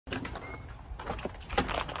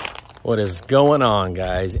What is going on,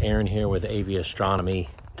 guys? Aaron here with A.V.Astronomy.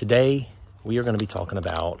 Today we are going to be talking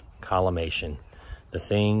about collimation, the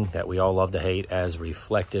thing that we all love to hate as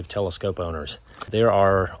reflective telescope owners. There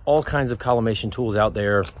are all kinds of collimation tools out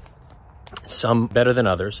there, some better than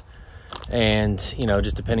others, and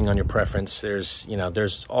just depending on your preference, there's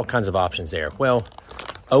all kinds of options there. Well,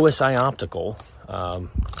 OSI Optical,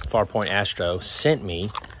 FarPoint Astro, sent me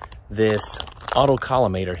this Auto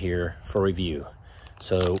Collimator here for review.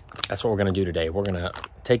 So that's what we're going to do today. We're going to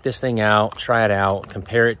take this thing out, try it out,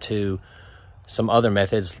 compare it to some other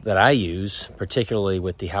methods that I use, particularly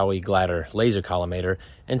with the Howie-Glatter laser collimator,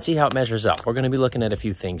 and see how it measures up. We're going to be looking at a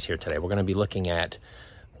few things here today. We're going to be looking at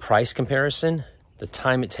price comparison, the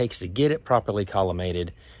time it takes to get it properly collimated,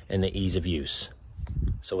 and the ease of use.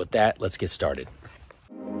 So with that, let's get started.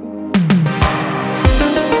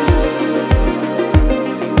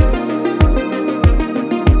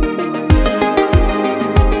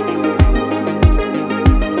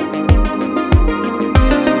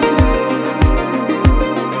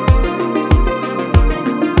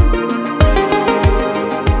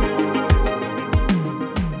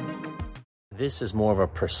 This is more of a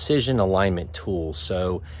precision alignment tool,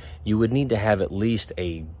 so you would need to have at least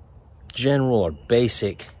a general or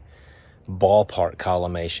basic ballpark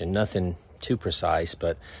collimation, nothing too precise,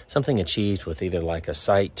 but something achieved with either like a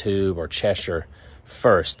sight tube or Cheshire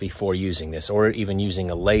first before using this, or even using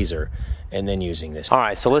a laser and then using this. All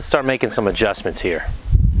right, so let's start making some adjustments here.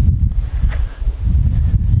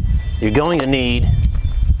 You're going to need,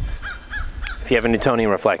 if you have a Newtonian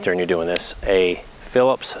reflector and you're doing this, a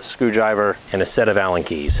Phillips screwdriver and a set of Allen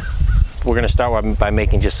keys. We're going to start by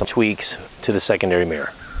making just some tweaks to the secondary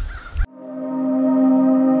mirror.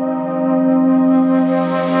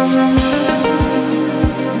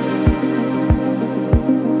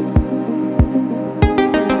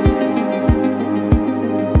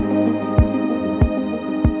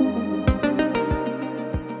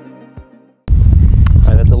 All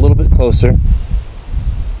right, that's a little bit closer.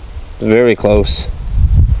 Very close.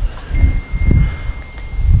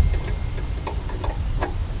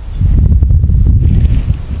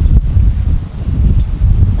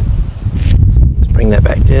 Bring that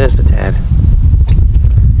back just a tad.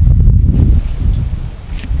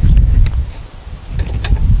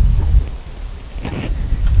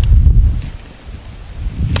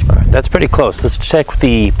 All right, that's pretty close. Let's check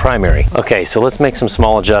the primary. Okay, so let's make some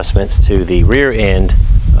small adjustments to the rear end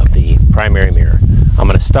of the primary mirror. I'm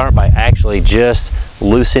going to start by actually just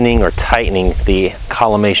loosening or tightening the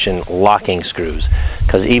collimation locking screws,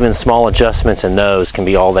 because even small adjustments in those can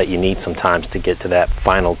be all that you need sometimes to get to that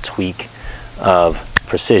final tweak of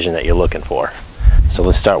precision that you're looking for. So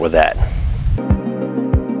let's start with that.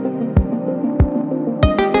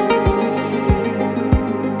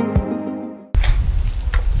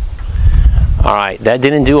 All right, that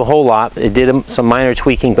didn't do a whole lot. It did some minor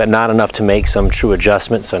tweaking, but not enough to make some true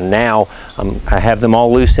adjustments. So now I have them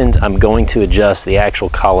all loosened. I'm going to adjust the actual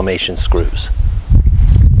collimation screws.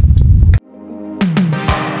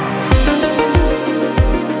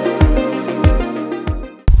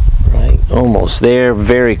 Almost there,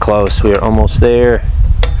 very close. We are almost there.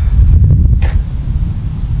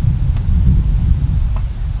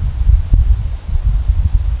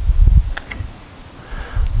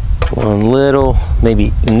 One little,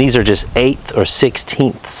 maybe, and these are just 1/8 or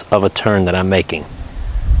 1/16 of a turn that I'm making.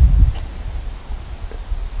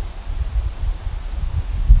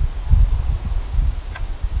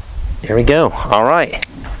 There we go. All right.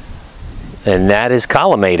 And that is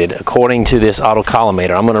collimated according to this Auto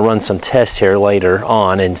Collimator. I'm going to run some tests here later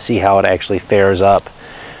on and see how it actually fares up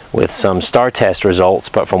with some star test results.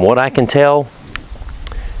 But from what I can tell,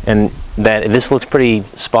 and that this looks pretty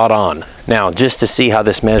spot on. Now, just to see how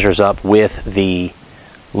this measures up with the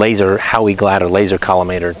laser Howie-Glatter laser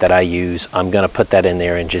collimator that I use, I'm going to put that in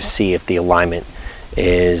there and just see if the alignment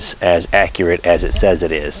is as accurate as it says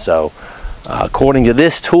it is. So according to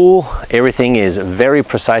this tool, everything is very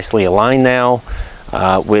precisely aligned now,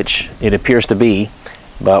 which it appears to be,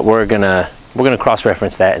 but we're gonna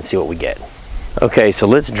cross-reference that and see what we get. Okay, so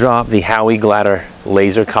let's drop the Howie-Glatter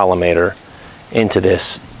laser collimator into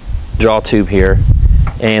this draw tube here,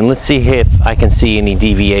 and let's see if I can see any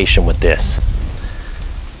deviation with this.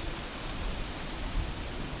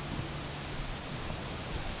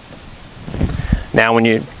 Now,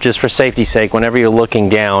 just for safety's sake, whenever you're looking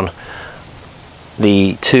down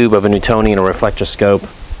the tube of a Newtonian or reflector scope,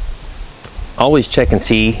 always check and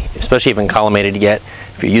see, especially if you haven't collimated yet,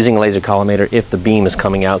 if you're using a laser collimator, if the beam is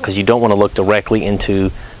coming out, because you don't want to look directly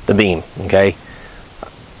into the beam, okay?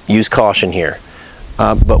 Use caution here.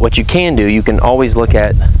 But what you can do, you can always look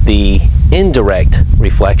at the indirect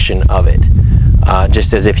reflection of it,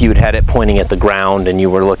 just as if you had it pointing at the ground and you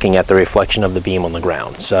were looking at the reflection of the beam on the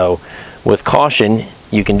ground. So with caution,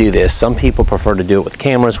 you can do this. Some people prefer to do it with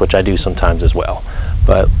cameras, which I do sometimes as well.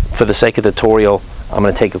 But for the sake of the tutorial, I'm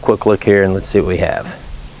going to take a quick look here and let's see what we have.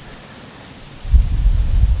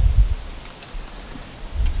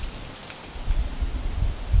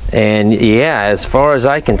 And yeah, as far as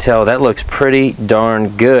I can tell, that looks pretty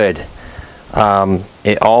darn good.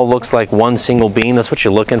 It all looks like one single beam. That's what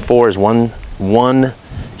you're looking for, is one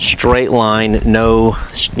straight line, no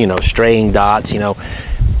straying dots.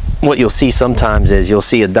 What you'll see sometimes is you'll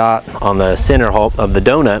see a dot on the center of the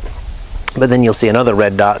donut, but then you'll see another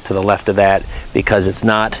red dot to the left of that because it's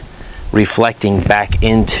not reflecting back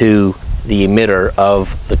into the emitter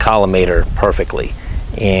of the collimator perfectly.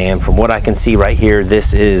 And from what I can see right here,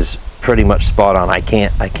 this is pretty much spot on. I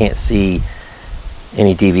can't see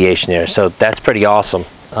any deviation there, so that's pretty awesome.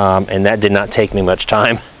 And that did not take me much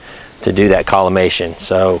time to do that collimation,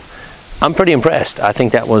 so I'm pretty impressed. I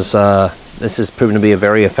think that was this has proven to be a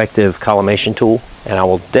very effective collimation tool, and I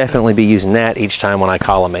will definitely be using that each time when I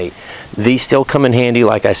collimate. These still come in handy,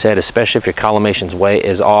 like I said, especially if your collimation's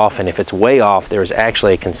is off, and if it's way off, there's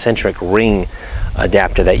actually a concentric ring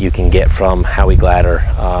adapter that you can get from Howie Glatter.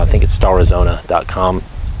 I think it's starizona.com.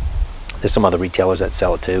 There's some other retailers that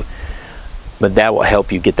sell it too, but that will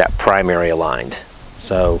help you get that primary aligned.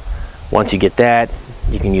 So once you get that,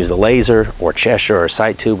 you can use a laser or Cheshire or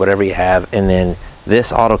sight tube, whatever you have, and then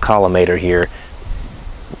this Auto Collimator here,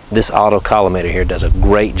 does a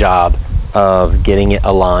great job of getting it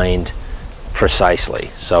aligned precisely.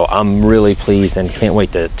 So I'm really pleased and can't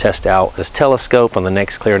wait to test out this telescope on the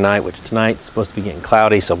next clear night, which tonight's supposed to be getting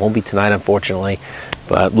cloudy, so it won't be tonight unfortunately,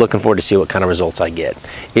 but looking forward to see what kind of results I get.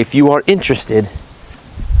 If you are interested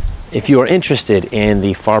in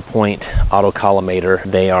the FarPoint Auto Collimator,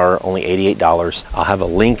 they are only $88. I'll have a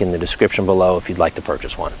link in the description below if you'd like to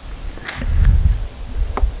purchase one.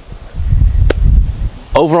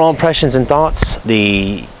 Overall impressions and thoughts.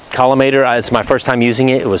 The collimator, it's my first time using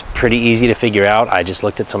it. It was pretty easy to figure out. I just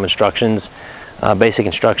looked at some instructions, basic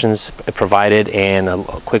instructions provided, and a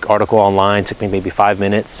quick article online. It took me maybe 5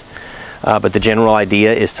 minutes. But the general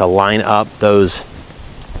idea is to line up those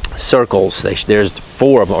circles. There's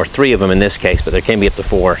 4 of them, or 3 of them in this case, but there can be up to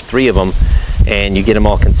 4. 3 of them, and you get them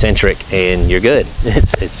all concentric and you're good.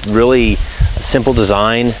 It's really a simple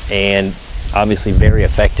design and obviously very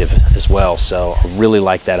effective as well, so I really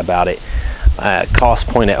like that about it. Cost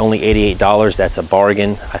point at only $88. That's a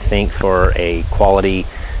bargain, I think, for a quality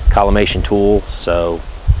collimation tool, so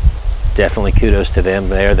definitely kudos to them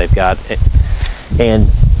there. They've got it. And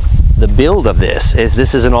the build of this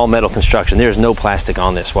is an all metal construction. There's no plastic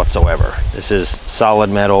on this whatsoever. This is solid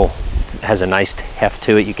metal, has a nice heft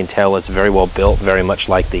to it. You can tell it's very well built, very much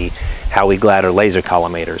like the Howie Glatter laser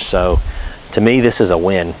collimators. So to me, this is a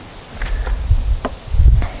win.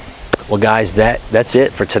 Well guys, that's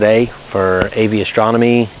it for today for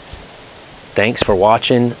A.V.Astronomy. Thanks for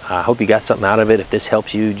watching. I hope you got something out of it. If this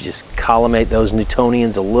helps you just collimate those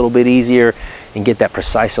Newtonians a little bit easier and get that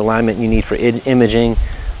precise alignment you need for imaging,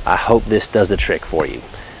 I hope this does the trick for you.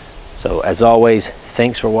 So as always,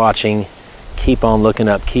 thanks for watching. Keep on looking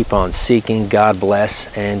up, keep on seeking. God bless.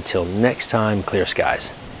 And until next time, clear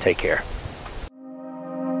skies. Take care.